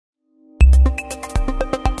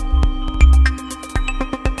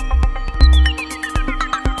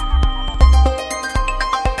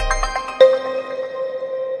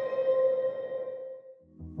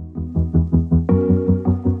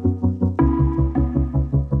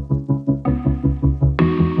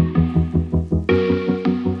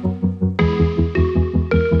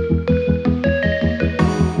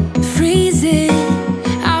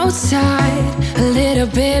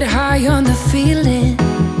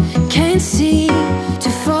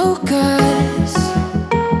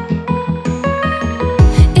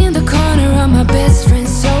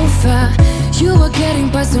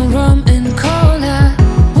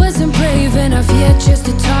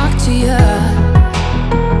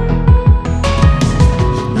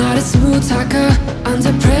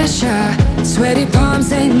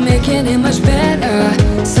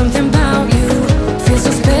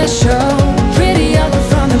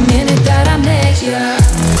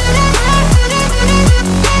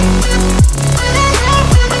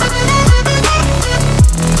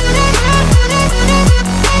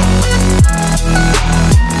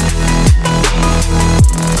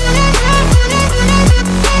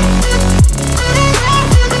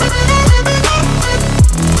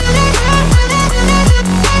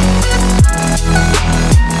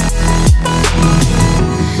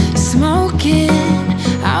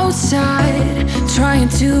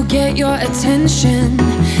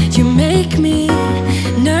make me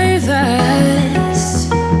nervous.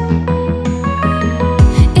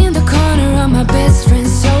 In the corner of my best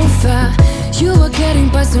friend's sofa, you were getting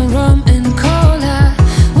buzzed on rum and cola.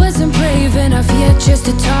 Wasn't brave enough yet just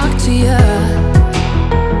to talk to you.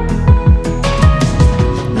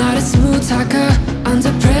 Not a smooth talker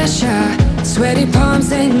under pressure. Sweaty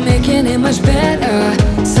palms ain't making it much better.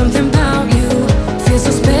 Something about you feels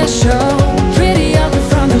so special. Pretty ugly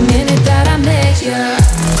from the minute that I met you.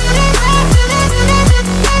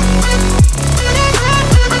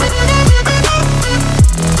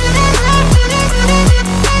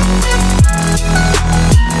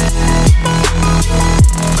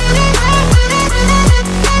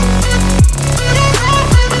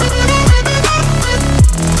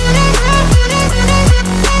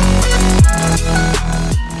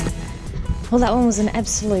 Well, that one was an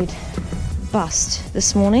absolute bust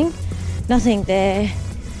this morning. Nothing there.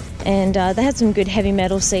 And they had some good heavy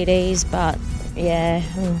metal CDs, but yeah,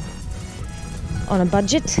 on a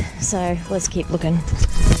budget, so let's keep looking.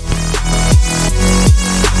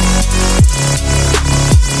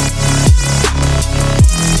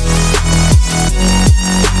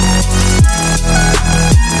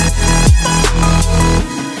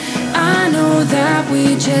 I know that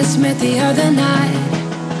we just met the other night,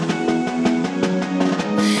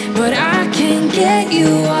 but I can't get you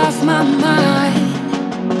off my mind.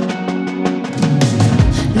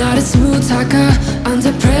 Not a smooth talker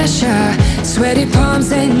under pressure. Sweaty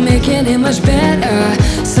palms ain't making it much better.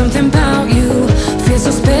 Something about you feels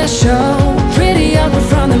so special. Pretty ugly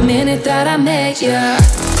from the minute that I met you.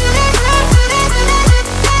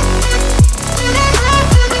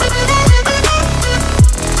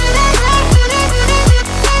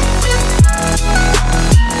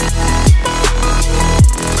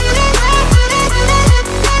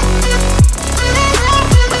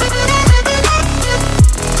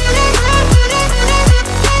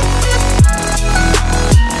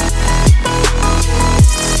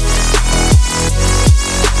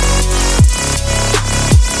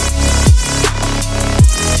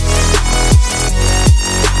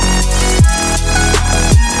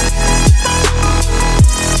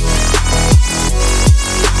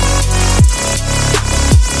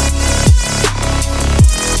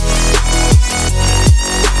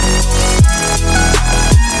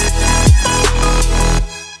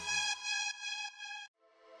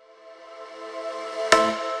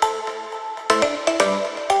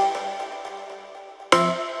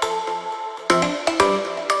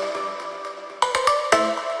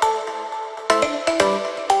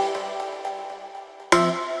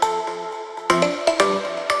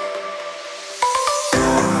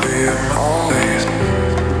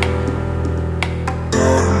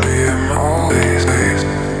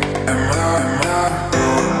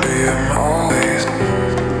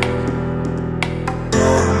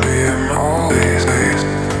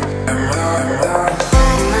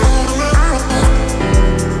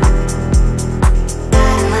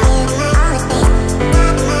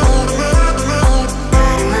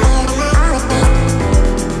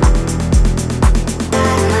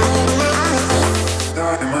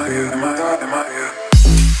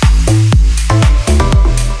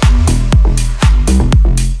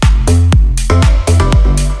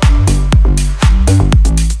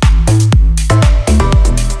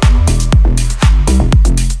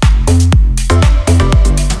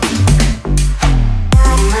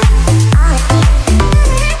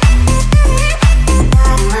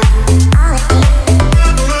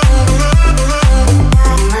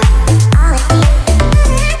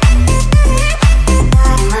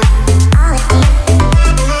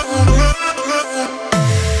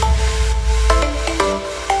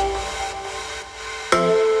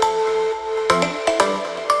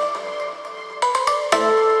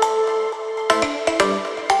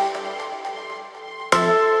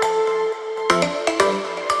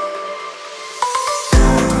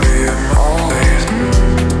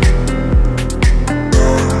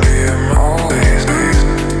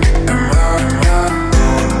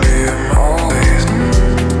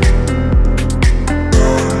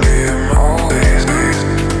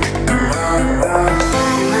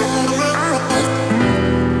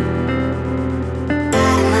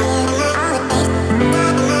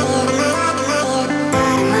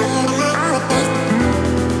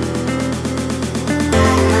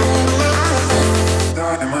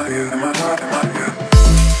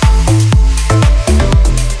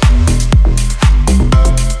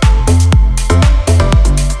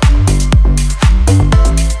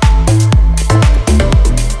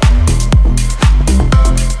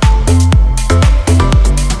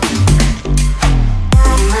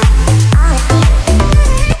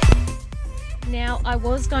 I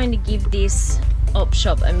was going to give this op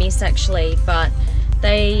shop a miss actually, but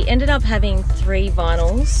they ended up having 3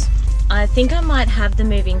 vinyls. I think I might have the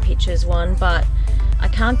moving pictures one, but I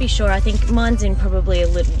can't be sure. I think mine's in probably a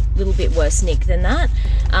little bit worse nick than that.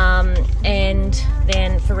 And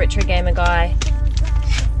then for Retro Gamer Guy,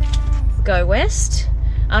 Go West.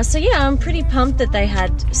 So yeah, I'm pretty pumped that they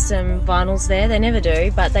had some vinyls there. They never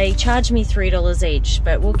do, but they charged me $3 each.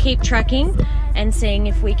 But we'll keep tracking and seeing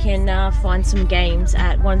if we can find some games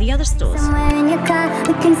at one of the other stores. Somewhere in your car,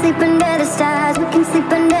 we can sleep under the stars. We can sleep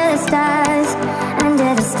under the stars,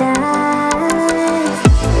 under the stars.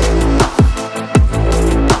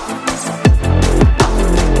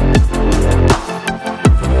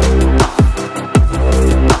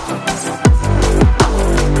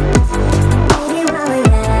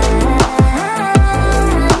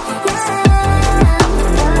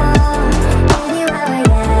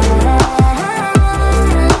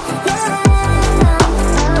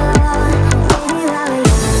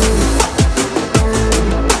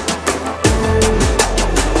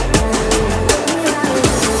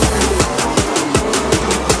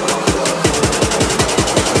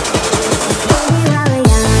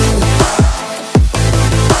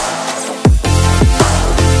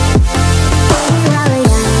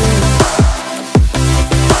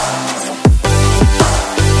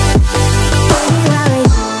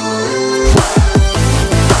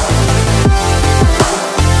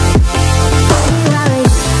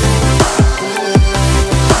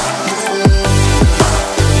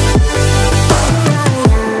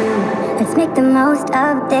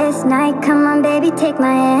 Take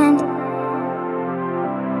my hand,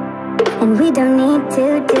 and we don't need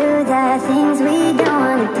to do the things we don't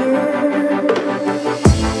want to do.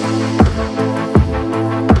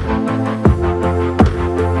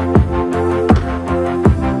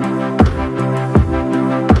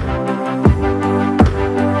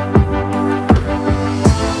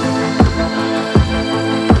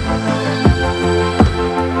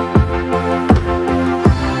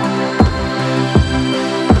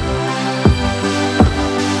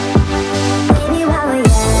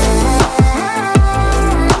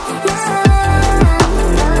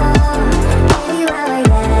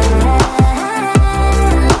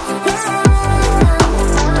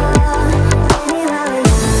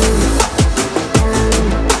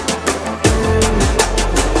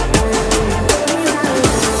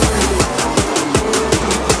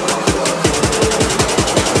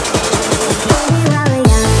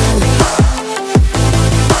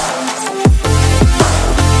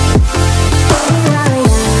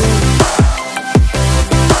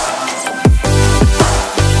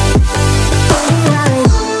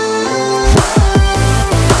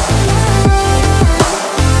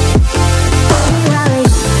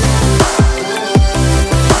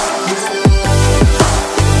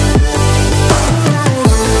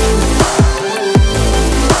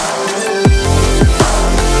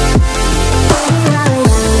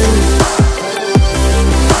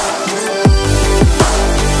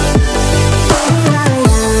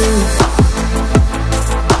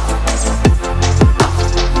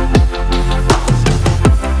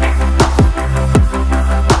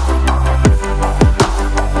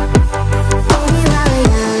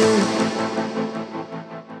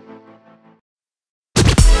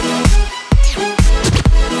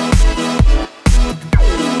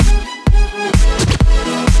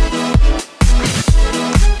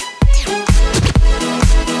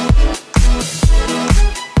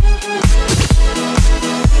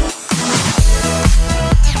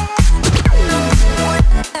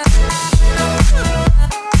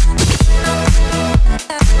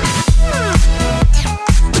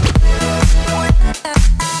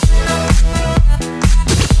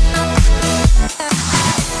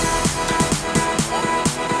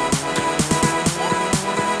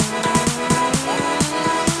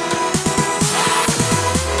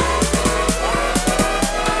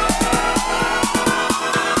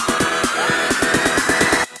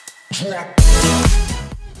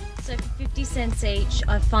 So for 50 cents each,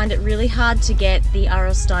 I find it really hard to get the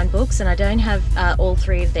R.L. Stine books, and I don't have all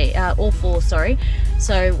four, sorry.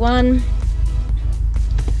 So 1,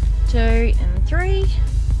 2, and 3.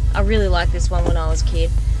 I really liked this one when I was a kid.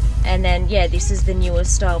 And then, yeah, this is the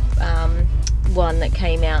newest style one that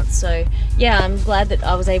came out. So, yeah, I'm glad that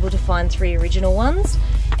I was able to find 3 original ones.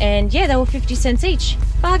 And, yeah, they were 50 cents each.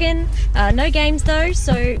 Bargain. No games, though,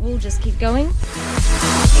 so we'll just keep going.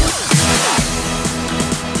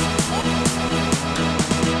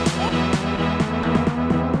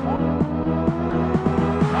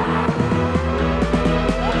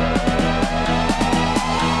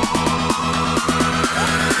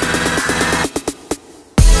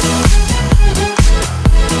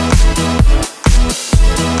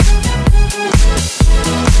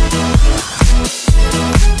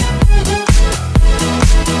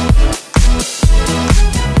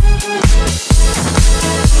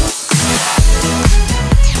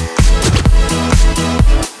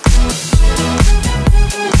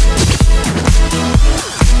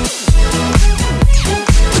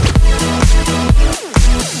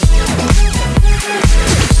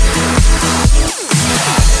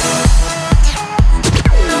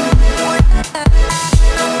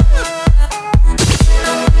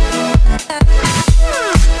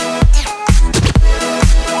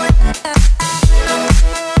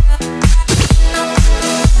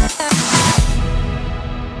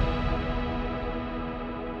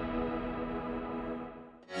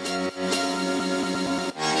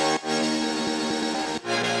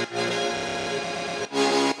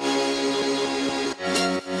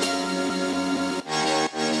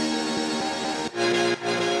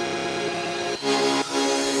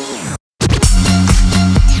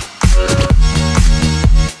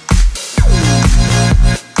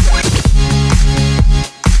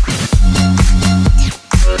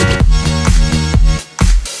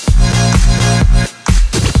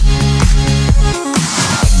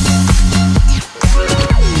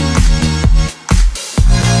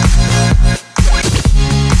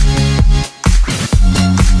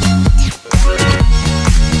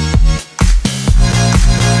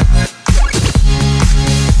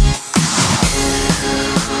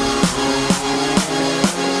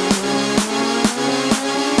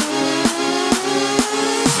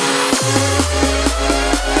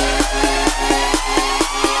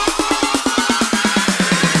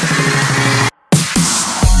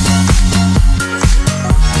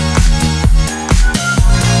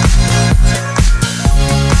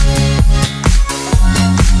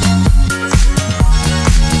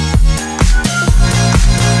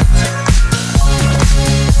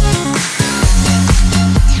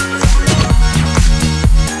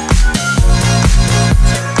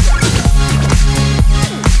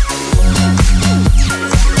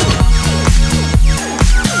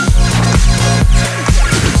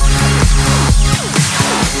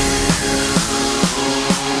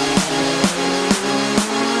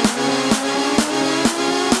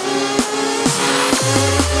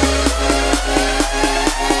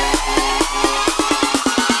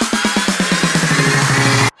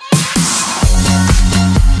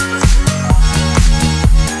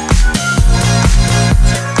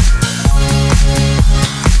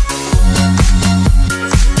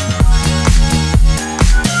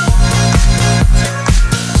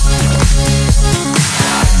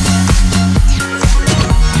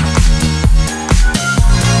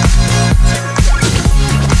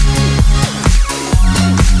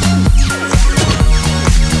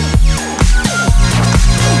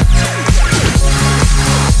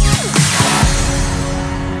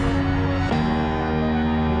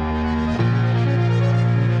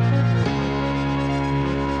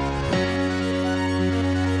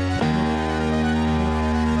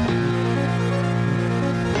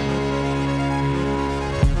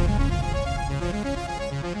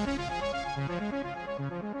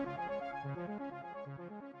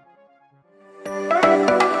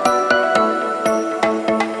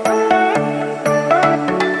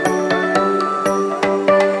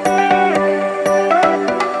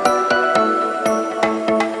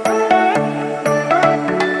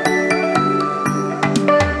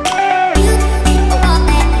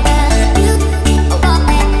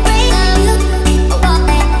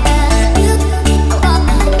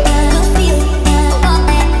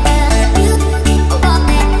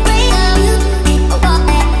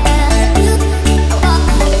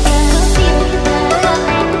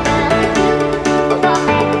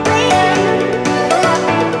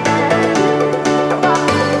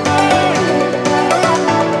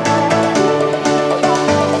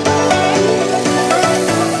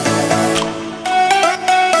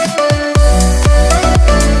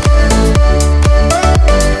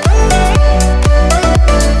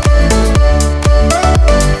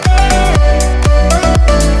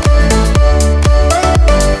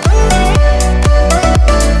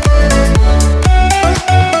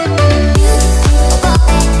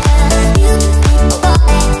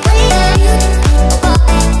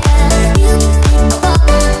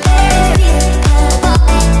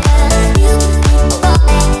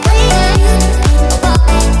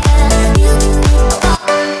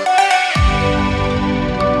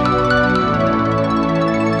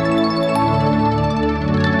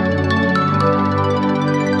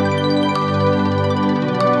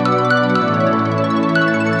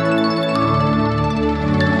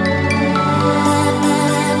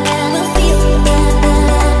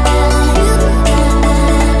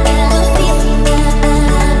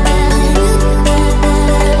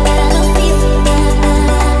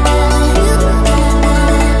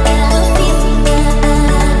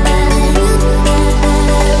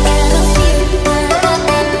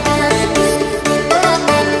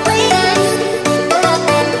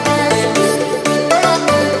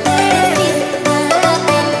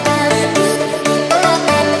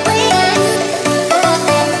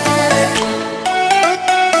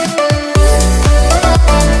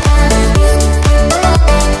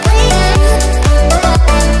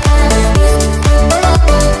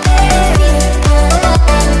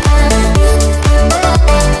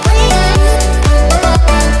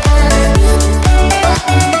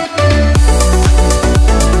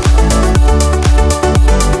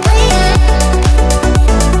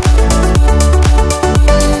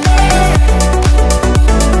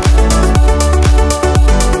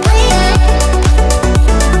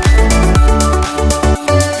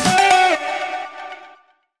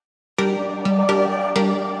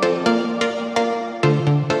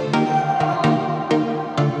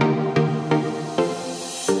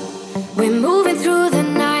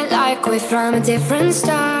 We're from a different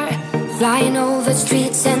star, flying over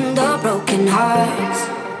streets and our broken hearts.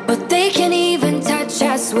 But they can't even touch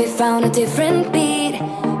us, we found a different beat.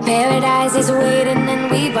 Paradise is waiting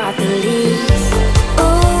and we bought the leaves.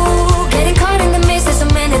 Ooh, getting caught in the mist, there's so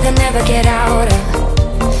many that never get out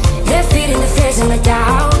of. They're feeding the fears and the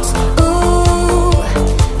doubts. Ooh,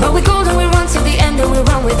 but we're golden, we run till the end and we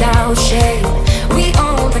run without shame. We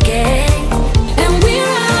own the game, and we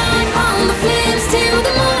ride on the flames till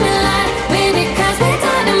the morning light. Baby, 'cause we're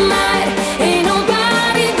dynamite. Ain't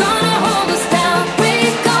nobody gonna hold us down.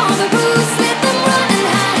 Break all the rules, let them run and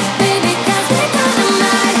hide. Baby, 'cause we're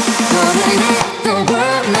dynamite. Gonna let the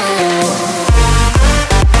world know.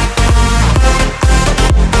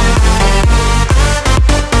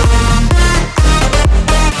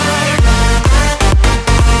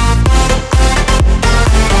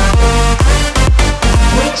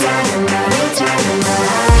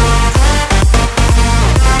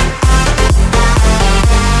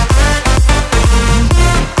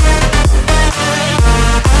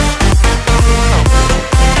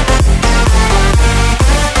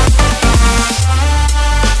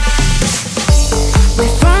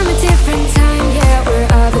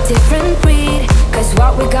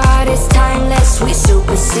 What we got is timeless, we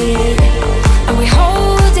supersede. And we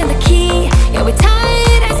hold in the key, yeah, we're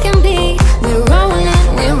tight as can be. We're rolling,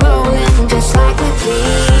 just like we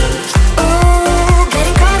please. Ooh,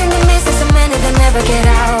 getting caught in the mist, there's so many that never get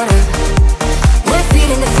out of. We're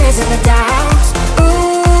feeding the fears and the doubts.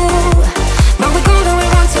 Ooh, but we're golden, we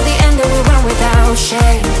run till the end and we run without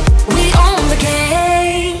shame. We own the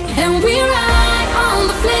game, and we ride on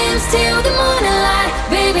the flames till the morning light.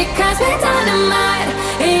 Baby, 'cause we're dynamite.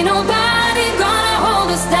 Ain't nobody gonna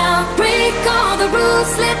hold us down. Break all the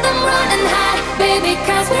rules, let them run and hide. Baby,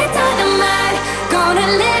 'cause we're dynamite. Gonna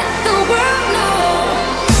let the world know.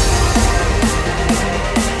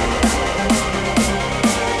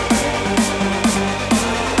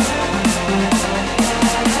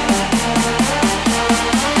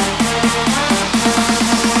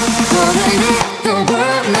 Gonna let the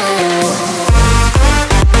world know.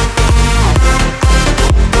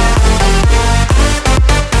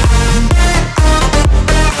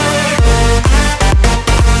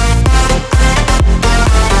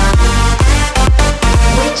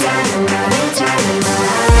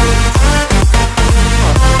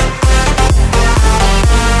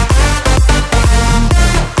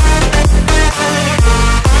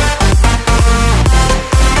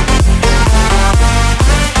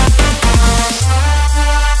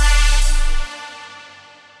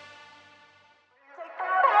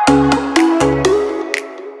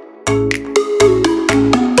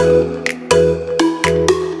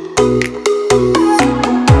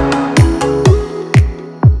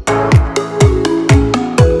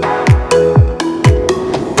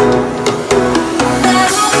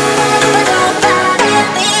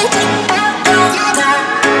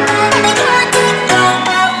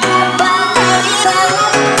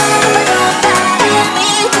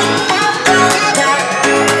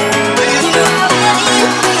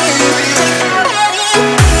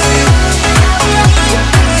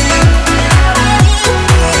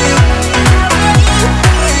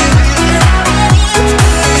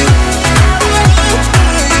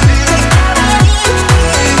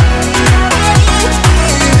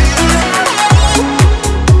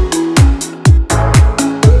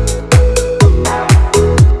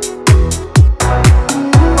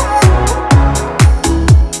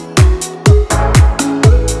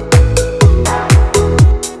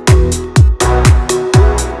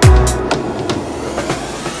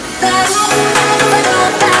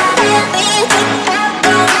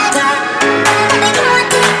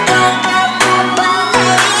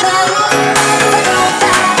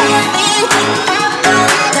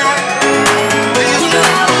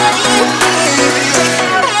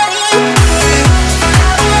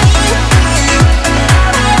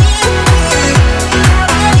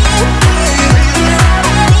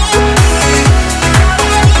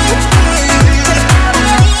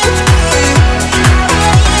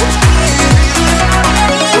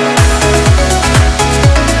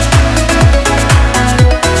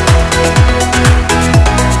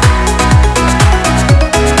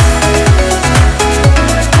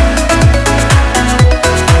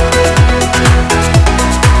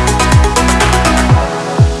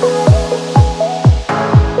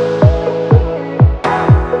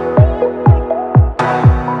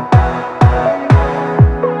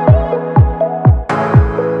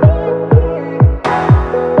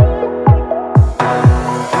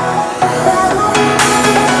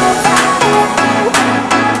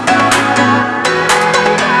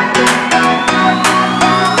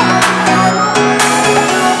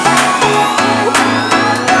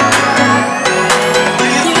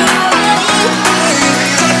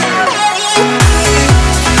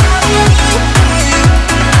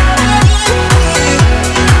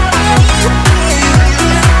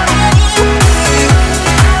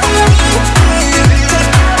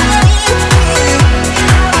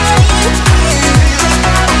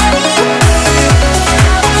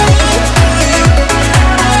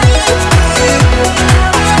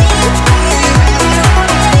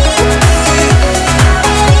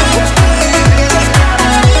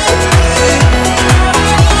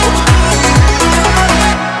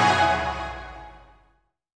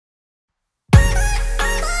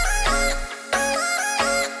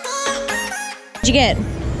 What'd you get?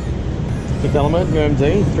 Fifth Element,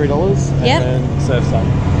 UMD, $3. Yep. And then Surf's Up,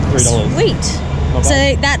 $3. Sweet. Not So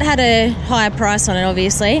bad. that had a higher price on it,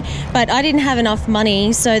 obviously, but I didn't have enough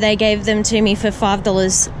money, so they gave them to me for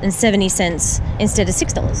 $5.70 instead of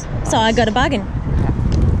 $6. So I got a bargain.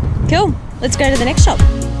 Cool. Let's go to the next shop.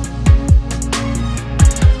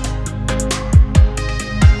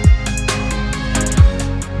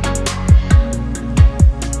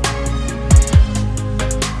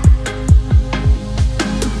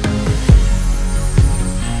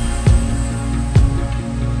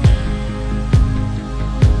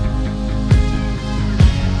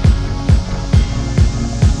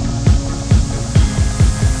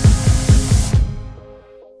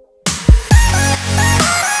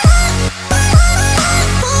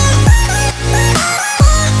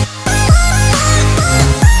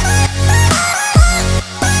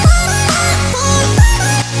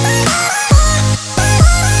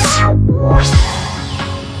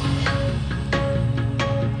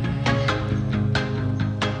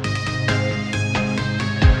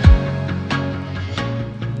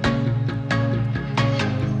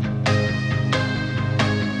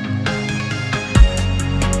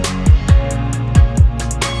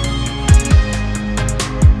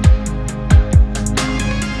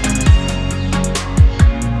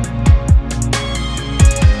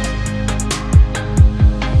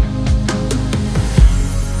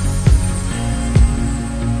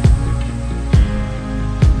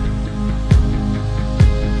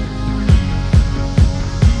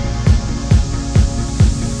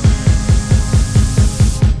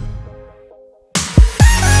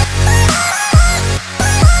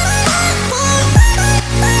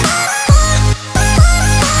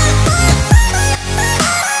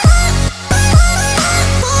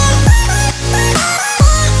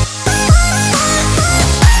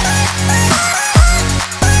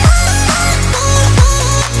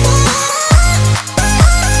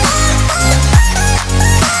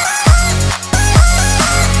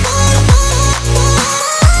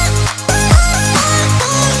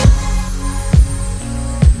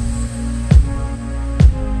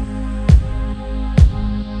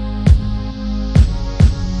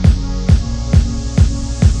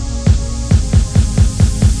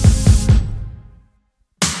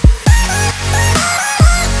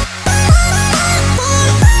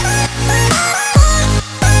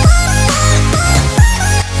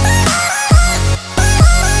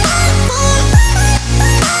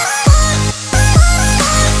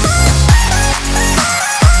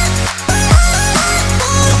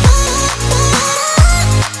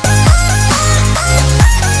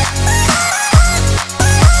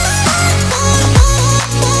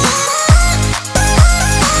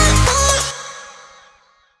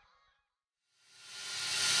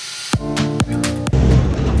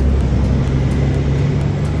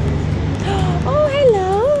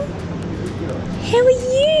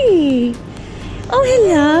 Oh,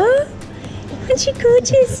 hello. Aren't you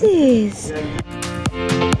gorgeous?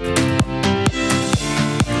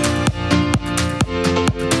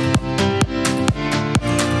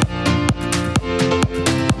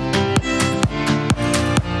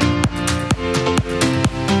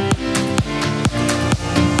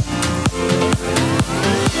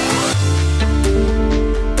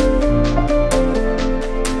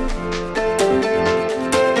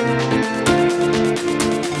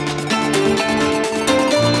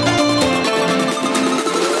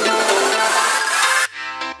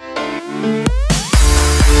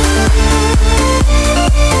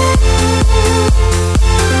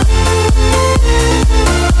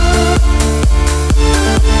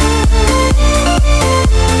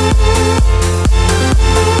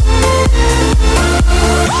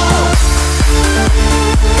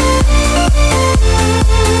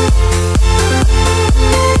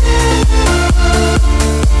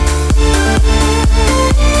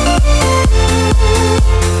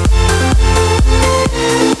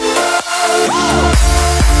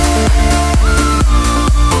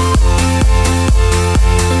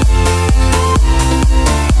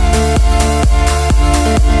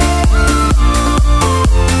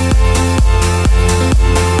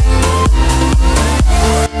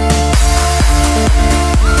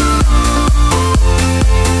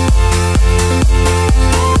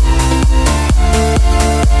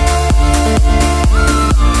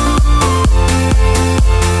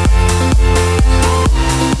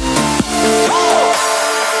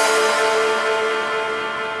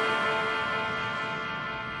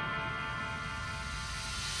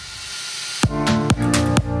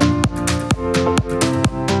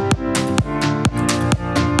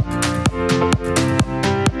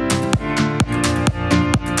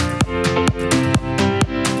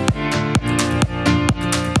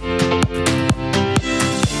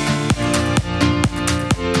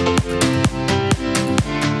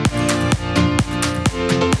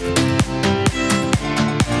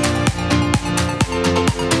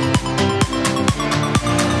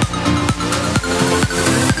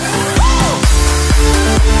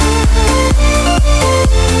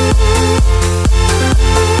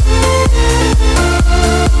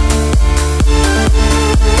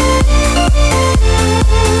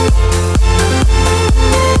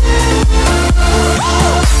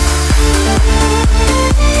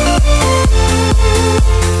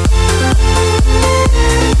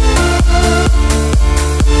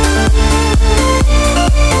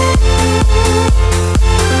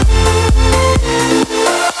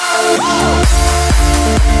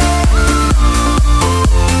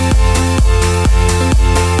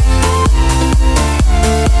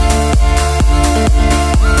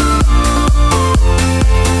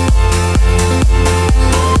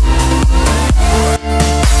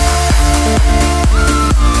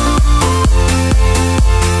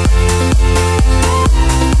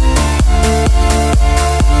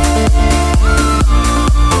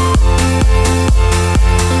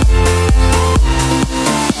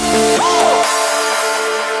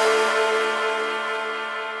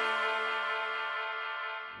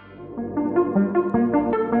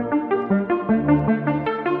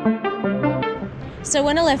 So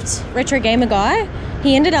when I left Retro Gamer Guy,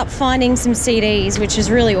 he ended up finding some CDs, which is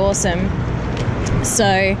really awesome.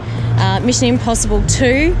 So Mission Impossible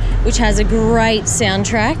 2, which has a great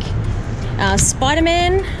soundtrack.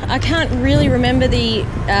 Spider-Man, I can't really remember the...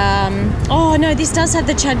 oh no, this does have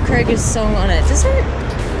the Chad Kroeger's song on it, does it?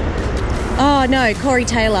 Oh no, Corey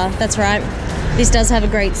Taylor, that's right. This does have a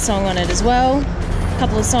great song on it as well, a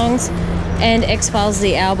couple of songs, and X-Files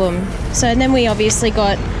the album. So and then we obviously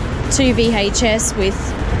got 2 VHS with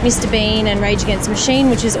Mr. Bean and Rage Against the Machine,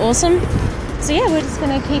 which is awesome. So yeah, we're just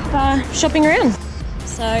gonna keep shopping around.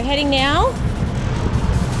 So heading now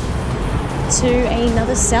to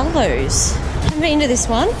another Salvos. Haven't been to this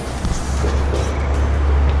one.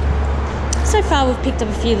 So far we've picked up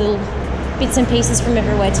a few little bits and pieces from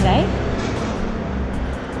everywhere today.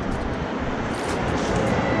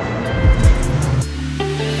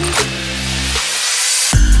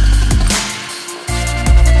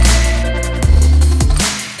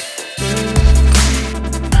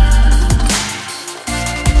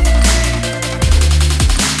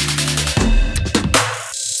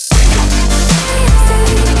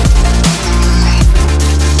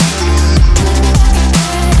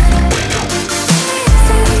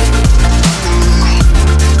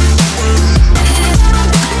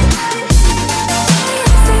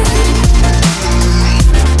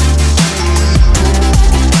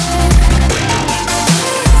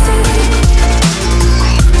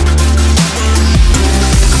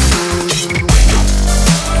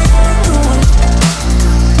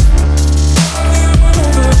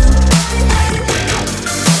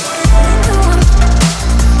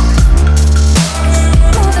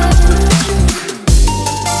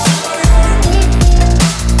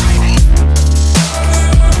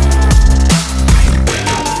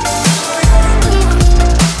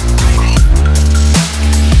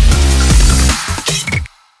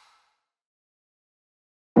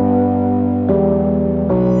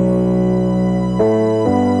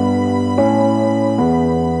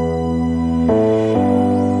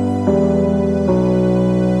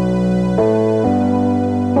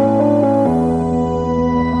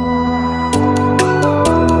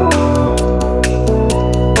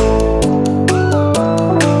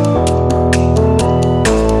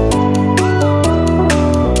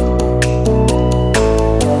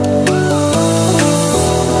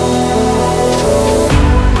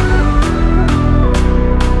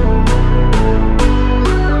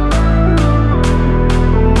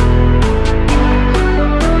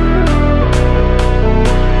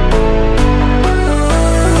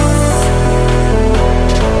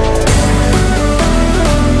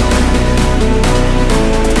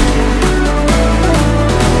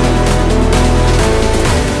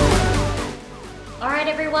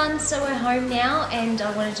 So we're home now and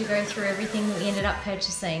I wanted to go through everything that we ended up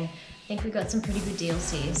purchasing. I think we got some pretty good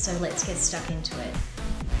deals here, so let's get stuck into it.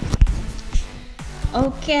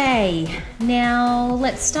 Okay, now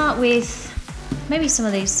let's start with maybe some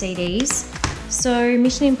of these CDs. So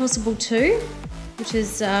Mission Impossible 2, which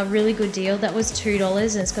is a really good deal. That was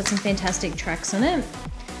 $2 and it's got some fantastic tracks on it.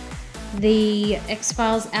 The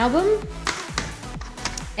X-Files album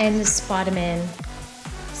and the Spider-Man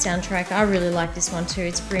soundtrack. I really like this one too.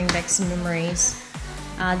 It's bringing back some memories.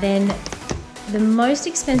 Then the most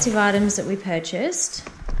expensive items that we purchased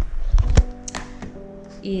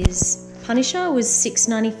is Punisher, was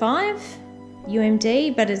 $6.95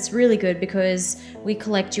 UMD, but it's really good because we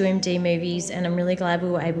collect UMD movies and I'm really glad we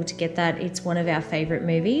were able to get that. It's one of our favorite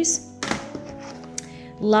movies.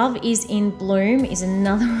 Love is in Bloom is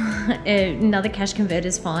another cash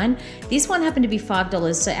converter's find. This one happened to be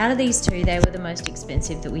 $5, so out of these two, they were the most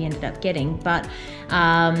expensive that we ended up getting. But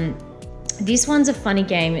this one's a funny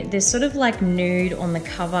game. They're sort of like nude on the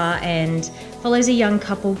cover and follows a young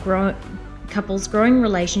couple's growing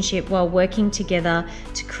relationship while working together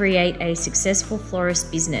to create a successful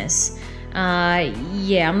florist business.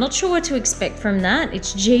 Yeah, I'm not sure what to expect from that.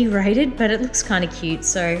 It's G-rated, but it looks kind of cute,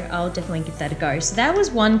 so I'll definitely give that a go. So that was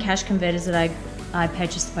one cash converter that I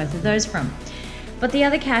purchased both of those from. But the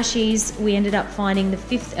other cashies, we ended up finding the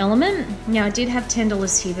Fifth Element. Now, I did have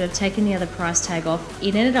 $10 here, but I've taken the other price tag off.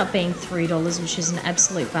 It ended up being $3, which is an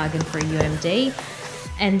absolute bargain for a UMD.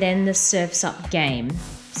 And then the Surf's Up game.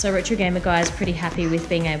 So Retro Gamer Guy is pretty happy with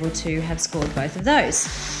being able to have scored both of those.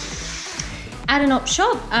 At an op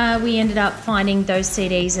shop, we ended up finding those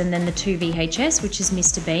CDs and then the 2 VHS, which is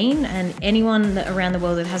Mr. Bean. And anyone around the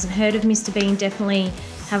world that hasn't heard of Mr. Bean, definitely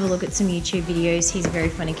have a look at some YouTube videos. He's a very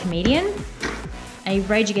funny comedian. A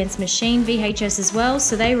Rage Against the Machine VHS as well,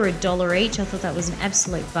 so they were $1 each. I thought that was an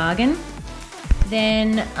absolute bargain.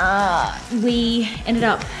 Then I ended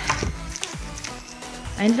up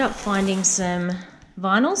finding some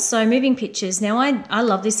vinyls. So Moving Pictures. Now I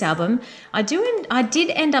love this album. I did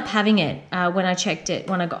end up having it when I checked it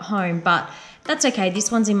when I got home, but that's okay.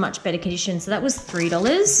 This one's in much better condition. So that was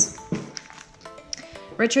 $3.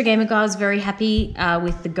 Retro Gamer Guy was very happy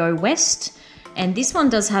with the Go West. And this one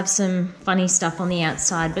does have some funny stuff on the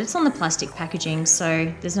outside, but it's on the plastic packaging, so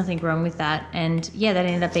there's nothing wrong with that. And yeah, that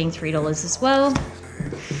ended up being $3 as well.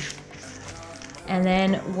 And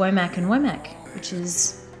then Womack and Womack, which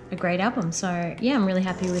is a great album. So yeah, I'm really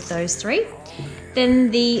happy with those three.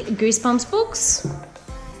 Then the Goosebumps books,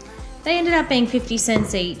 they ended up being 50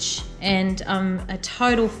 cents each, and I'm a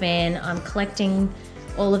total fan. I'm collecting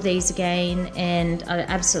all of these again, and I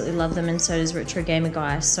absolutely love them, and so does Retro Gamer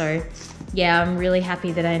Guy. So yeah, I'm really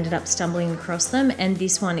happy that I ended up stumbling across them, and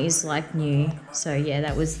this one is like new. So yeah,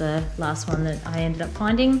 that was the last one that I ended up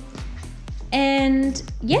finding. And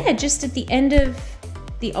yeah, just at the end of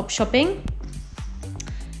the op shopping,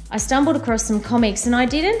 I stumbled across some comics, and I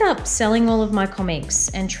did end up selling all of my comics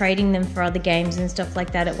and trading them for other games and stuff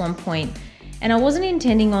like that at one point. And I wasn't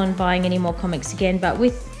intending on buying any more comics again, but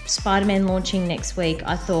with Spider-Man launching next week,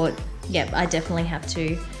 I thought, yep, I definitely have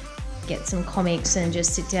to get some comics and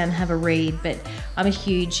just sit down and have a read. But I'm a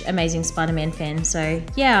huge Amazing Spider-Man fan, so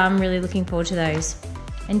yeah, I'm really looking forward to those.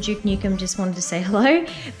 And Duke Nukem just wanted to say hello.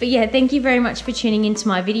 But yeah, thank you very much for tuning into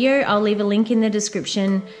my video. I'll leave a link in the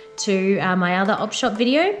description to my other op shop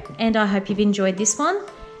video, and I hope you've enjoyed this one.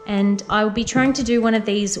 And I will be trying to do one of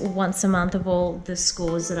these once a month of all the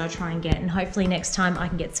scores that I try and get, and hopefully next time I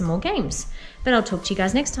can get some more games. But I'll talk to you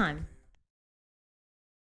guys next time.